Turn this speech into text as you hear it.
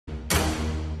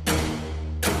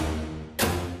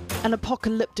An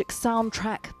apocalyptic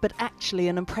soundtrack, but actually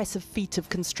an impressive feat of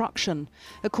construction.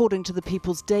 According to the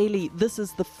People's Daily, this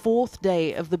is the fourth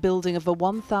day of the building of a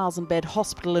 1,000-bed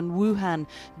hospital in Wuhan,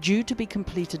 due to be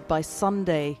completed by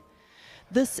Sunday.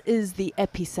 This is the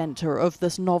epicenter of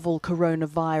this novel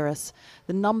coronavirus.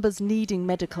 The numbers needing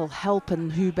medical help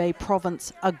in Hubei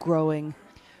province are growing.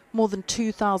 More than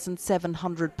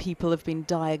 2,700 people have been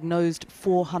diagnosed,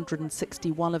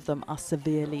 461 of them are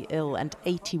severely ill, and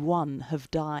 81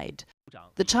 have died.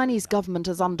 The Chinese government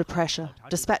is under pressure,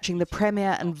 dispatching the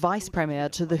premier and vice premier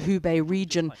to the Hubei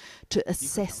region to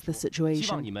assess the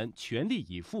situation.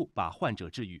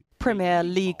 Premier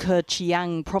Li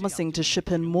Keqiang promising to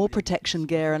ship in more protection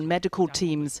gear and medical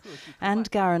teams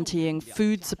and guaranteeing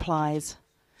food supplies,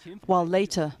 while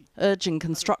later urging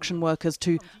construction workers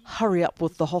to hurry up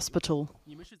with the hospital.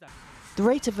 The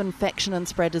rate of infection and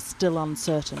spread is still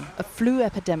uncertain. A flu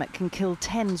epidemic can kill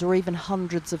tens or even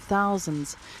hundreds of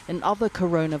thousands. In other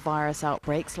coronavirus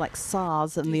outbreaks like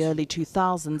SARS in the early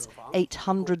 2000s,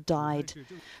 800 died.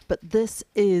 But this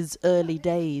is early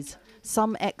days.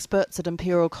 Some experts at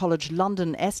Imperial College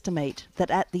London estimate that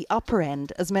at the upper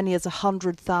end, as many as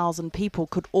 100,000 people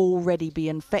could already be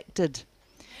infected.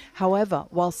 However,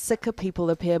 while sicker people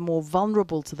appear more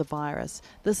vulnerable to the virus,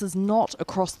 this is not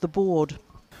across the board.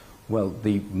 Well,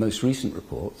 the most recent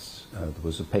reports, there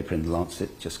was a paper in The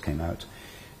Lancet just came out,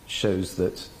 shows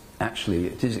that actually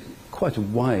it is quite a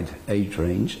wide age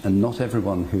range, and not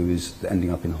everyone who is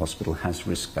ending up in hospital has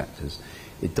risk factors.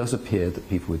 It does appear that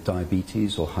people with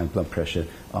diabetes or high blood pressure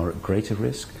are at greater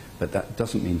risk, but that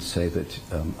doesn't mean to say that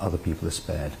other people are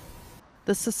spared.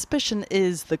 The suspicion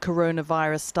is the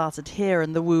coronavirus started here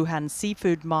in the Wuhan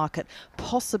seafood market,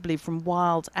 possibly from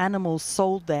wild animals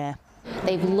sold there.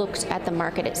 They've looked at the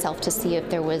market itself to see if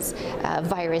there was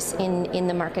virus in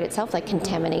the market itself, like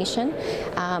contamination.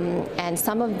 And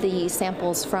some of the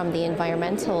samples from the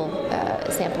environmental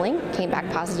sampling came back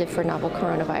positive for novel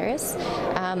coronavirus.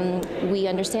 We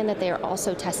understand that they are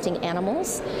also testing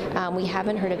animals. We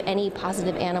haven't heard of any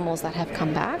positive animals that have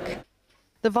come back.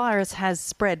 The virus has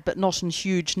spread, but not in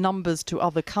huge numbers, to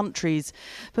other countries.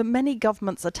 But many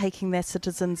governments are taking their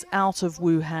citizens out of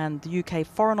Wuhan. The UK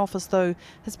Foreign Office, though,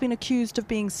 has been accused of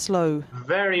being slow.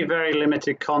 Very, very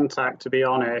limited contact, to be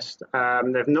honest.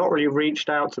 They've not really reached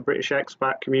out to the British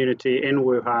expat community in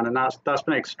Wuhan, and that's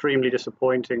been extremely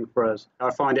disappointing for us.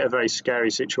 I find it a very scary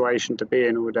situation to be in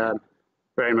and would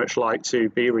very much like to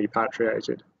be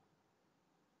repatriated.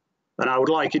 And I would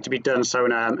like it to be done so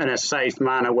in a safe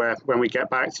manner, where when we get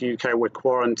back to the UK we're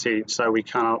quarantined, so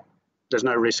there's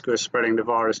no risk of spreading the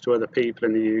virus to other people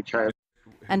in the UK.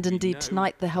 And indeed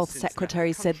tonight the Health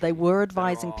Secretary said they were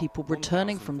advising people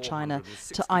returning from China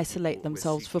to isolate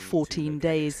themselves for 14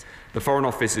 days. The Foreign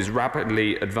Office is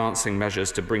rapidly advancing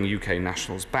measures to bring UK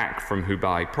nationals back from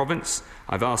Hubei province.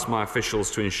 I've asked my officials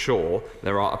to ensure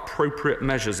there are appropriate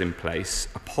measures in place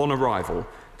upon arrival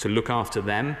to look after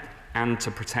them and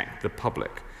to protect the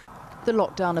public. The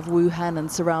lockdown of Wuhan and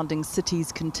surrounding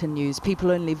cities continues,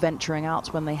 people only venturing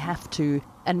out when they have to,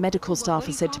 and medical staff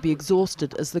are said to be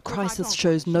exhausted as the crisis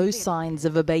shows no signs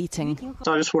of abating.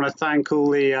 So I just want to thank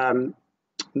all the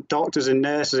doctors and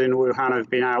nurses in Wuhan who've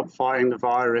been out fighting the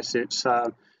virus. It's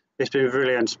been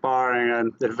really inspiring,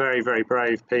 and they're very, very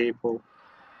brave people.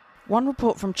 One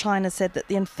report from China said that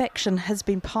the infection has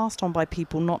been passed on by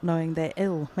people not knowing they're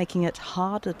ill, making it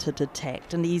harder to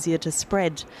detect and easier to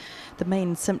spread. The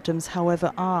main symptoms,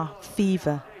 however, are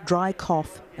fever, dry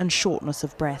cough and shortness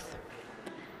of breath.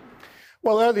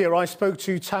 Well, earlier I spoke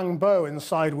to Tang Bo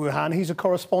inside Wuhan. He's a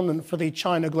correspondent for the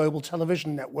China Global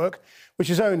Television Network, which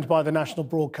is owned by the national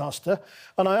broadcaster.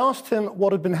 And I asked him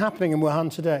what had been happening in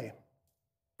Wuhan today.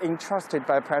 Entrusted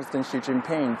by President Xi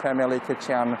Jinping, Premier Li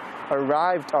Keqiang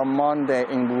arrived on Monday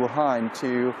in Wuhan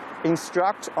to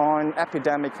instruct on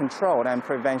epidemic control and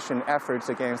prevention efforts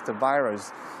against the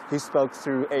virus. He spoke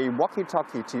through a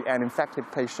walkie-talkie to an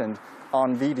infected patient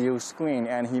on video screen,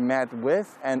 and he met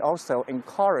with and also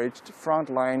encouraged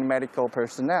frontline medical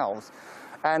personnel.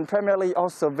 And Premier Li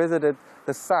also visited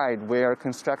the site where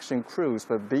construction crews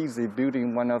were busy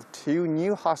building one of two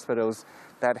new hospitals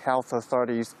that health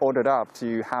authorities ordered up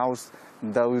to house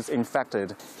those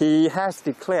infected. He has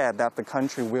declared that the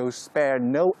country will spare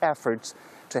no efforts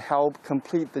to help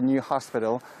complete the new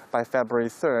hospital by February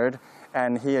 3rd,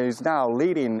 and he is now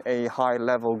leading a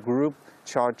high-level group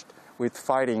charged with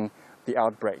fighting the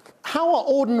outbreak. How are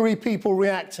ordinary people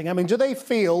reacting? I mean, do they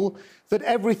feel that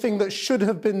everything that should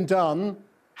have been done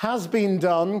has been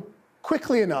done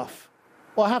quickly enough?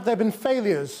 Or have there been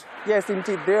failures? Yes,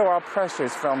 indeed, there are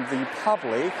pressures from the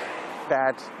public.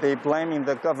 that they blaming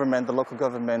the government, the local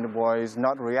government was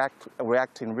not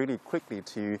reacting really quickly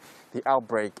to the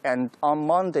outbreak. And on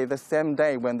Monday, the same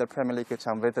day when the Premier Li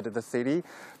Keqiang visited the city,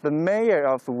 the mayor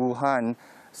of Wuhan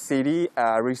city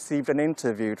received an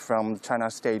interview from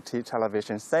China State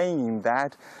Television saying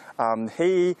that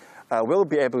he will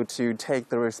be able to take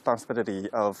the responsibility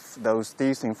of those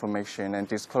disinformation and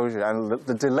disclosure and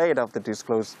the delay of the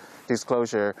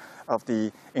disclosure of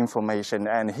the information.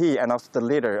 And he and also the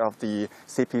leader of the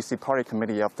CPC party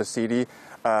committee of the city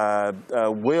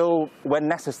will, when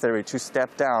necessary, to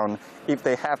step down if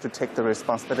they have to take the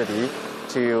responsibility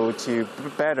to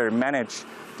better manage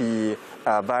the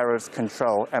virus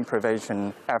control and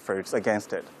prevention efforts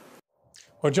against it.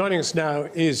 Well, joining us now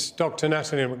is Dr.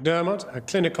 Natalie McDermott, a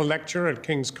clinical lecturer at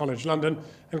King's College London,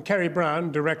 and Kerry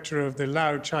Brown, director of the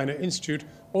Lao China Institute,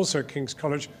 also at King's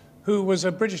College, who was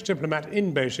a British diplomat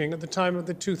in Beijing at the time of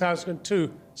the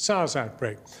 2002 SARS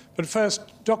outbreak. But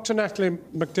first, Dr. Natalie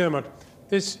McDermott,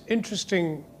 this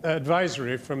interesting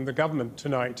advisory from the government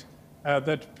tonight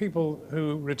that people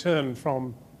who return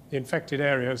from the infected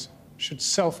areas should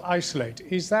self-isolate.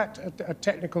 Is that a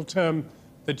technical term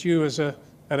that you as an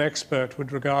expert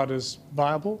would regard as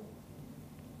viable?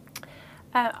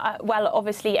 Well,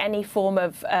 obviously, any form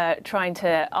of trying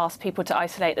to ask people to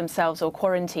isolate themselves or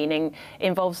quarantining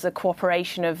involves the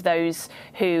cooperation of those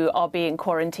who are being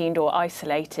quarantined or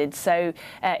isolated. So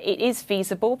it is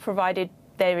feasible, provided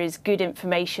there is good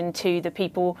information to the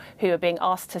people who are being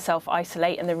asked to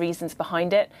self-isolate and the reasons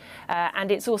behind it.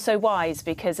 And it's also wise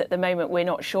because at the moment we're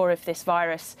not sure if this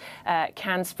virus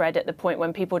can spread at the point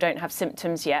when people don't have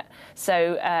symptoms yet.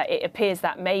 So it appears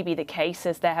that may be the case,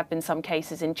 as there have been some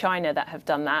cases in China that have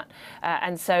done that.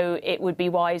 And so it would be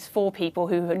wise for people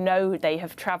who know they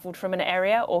have travelled from an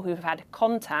area or who've had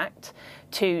contact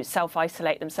to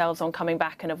self-isolate themselves on coming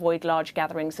back and avoid large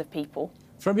gatherings of people.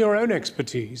 From your own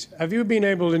expertise, have you been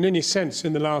able, in any sense,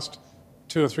 in the last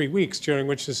 2 or 3 weeks during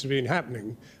which this has been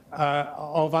happening,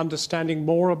 of understanding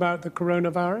more about the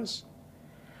coronavirus?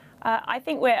 I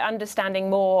think we're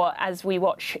understanding more as we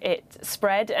watch it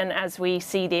spread and as we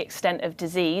see the extent of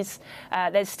disease.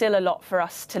 There's still a lot for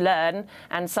us to learn,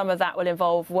 and some of that will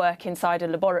involve work inside a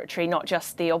laboratory, not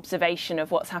just the observation of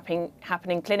what's happening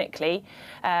clinically.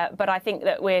 But I think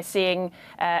that we're seeing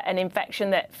an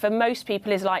infection that for most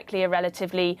people is likely a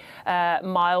relatively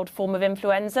mild form of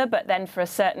influenza, but then for a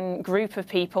certain group of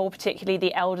people, particularly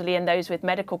the elderly and those with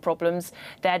medical problems,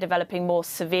 they're developing more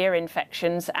severe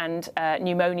infections and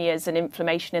pneumonia and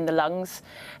inflammation in the lungs.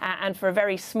 And for a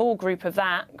very small group of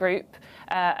that group,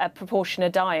 a proportion are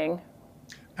dying.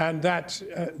 And that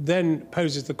then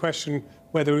poses the question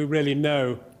whether we really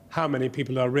know how many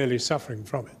people are really suffering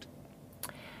from it.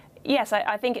 Yes,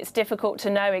 I think it's difficult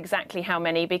to know exactly how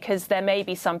many, because there may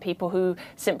be some people who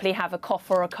simply have a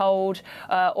cough or a cold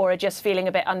or are just feeling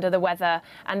a bit under the weather,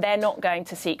 and they're not going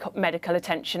to seek medical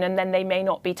attention, and then they may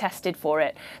not be tested for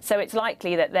it. So it's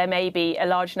likely that there may be a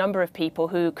large number of people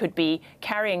who could be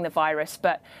carrying the virus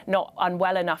but not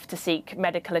unwell enough to seek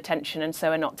medical attention and so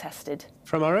are not tested.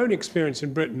 From our own experience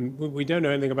in Britain, we don't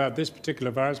know anything about this particular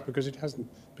virus because it hasn't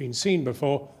been seen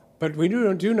before, but we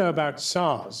do know about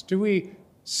SARS. Do we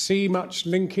see much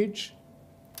linkage?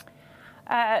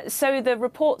 So the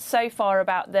reports so far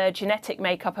about the genetic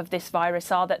makeup of this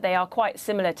virus are that they are quite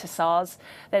similar to SARS.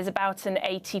 There's about an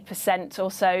 80%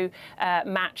 or so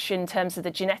match in terms of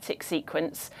the genetic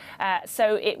sequence.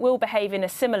 So it will behave in a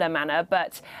similar manner,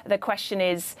 but the question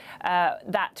is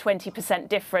that 20%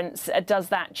 difference, does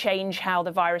that change how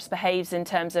the virus behaves in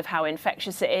terms of how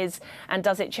infectious it is, and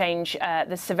does it change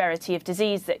the severity of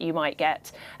disease that you might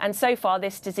get? And so far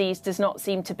this disease does not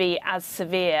seem to be as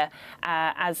severe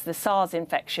as the SARS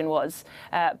infection was,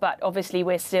 but obviously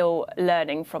we're still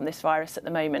learning from this virus at the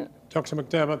moment. Dr.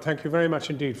 McDermott, thank you very much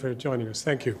indeed for joining us.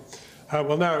 Thank you.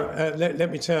 Well, now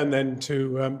let me turn then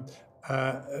to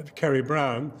Kerry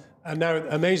Brown. And now,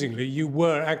 amazingly, you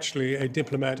were actually a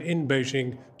diplomat in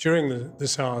Beijing during the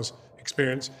SARS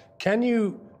experience. Can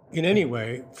you, in any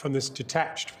way, from this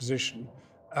detached position,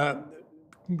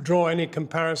 draw any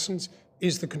comparisons?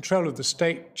 Is the control of the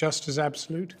state just as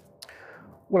absolute?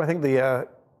 Well, I think the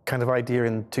kind of idea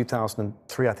in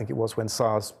 2003, I think it was, when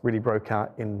SARS really broke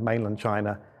out in mainland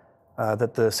China,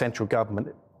 that the central government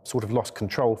sort of lost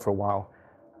control for a while.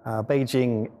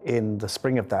 Beijing in the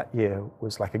spring of that year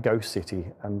was like a ghost city,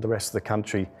 and the rest of the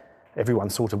country,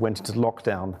 everyone sort of went into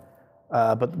lockdown.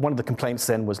 But one of the complaints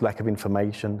then was lack of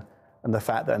information, and the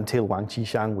fact that until Wang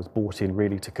Qishan was brought in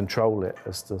really to control it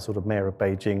as the sort of mayor of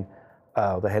Beijing,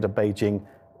 the head of Beijing,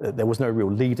 there was no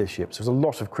real leadership. So there was a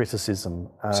lot of criticism.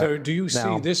 So do you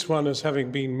see this one as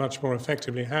having been much more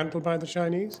effectively handled by the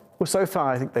Chinese? Well, so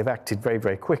far I think they've acted very,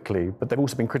 very quickly, but they've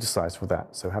also been criticised for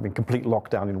that. So having complete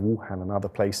lockdown in Wuhan and other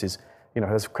places, you know,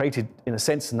 has created, in a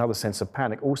sense, another sense of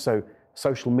panic. Also,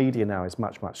 social media now is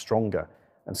much, much stronger.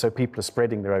 And so people are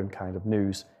spreading their own kind of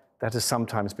news. That has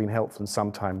sometimes been helpful, and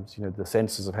sometimes, you know, the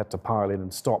censors have had to pile in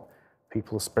and stop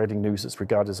people spreading news that's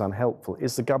regarded as unhelpful.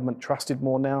 Is the government trusted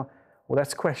more now? Well,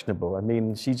 that's questionable. I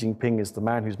mean, Xi Jinping is the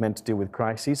man who's meant to deal with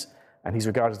crises, and he's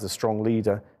regarded as a strong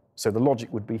leader. So the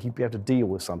logic would be he'd be able to deal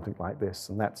with something like this,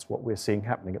 and that's what we're seeing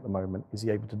happening at the moment. Is he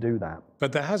able to do that?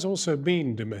 But there has also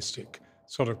been domestic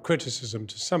sort of criticism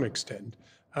to some extent.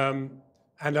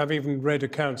 And I've even read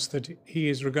accounts that he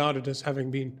is regarded as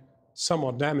having been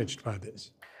somewhat damaged by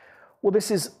this. Well,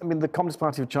 this is, I mean, the Communist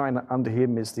Party of China under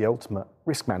him is the ultimate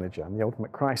risk manager and the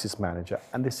ultimate crisis manager.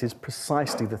 And this is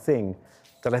precisely the thing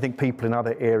that I think people in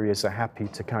other areas are happy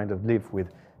to kind of live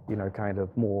with, you know, kind of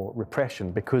more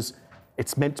repression, because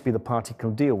it's meant to be the party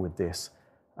can deal with this.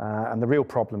 And the real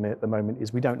problem at the moment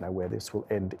is we don't know where this will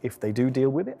end. If they do deal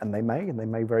with it, and they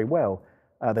may very well,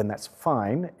 then that's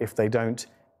fine. If they don't,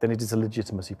 then it is a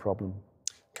legitimacy problem.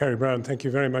 Kerry Brown, thank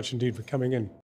you very much indeed for coming in.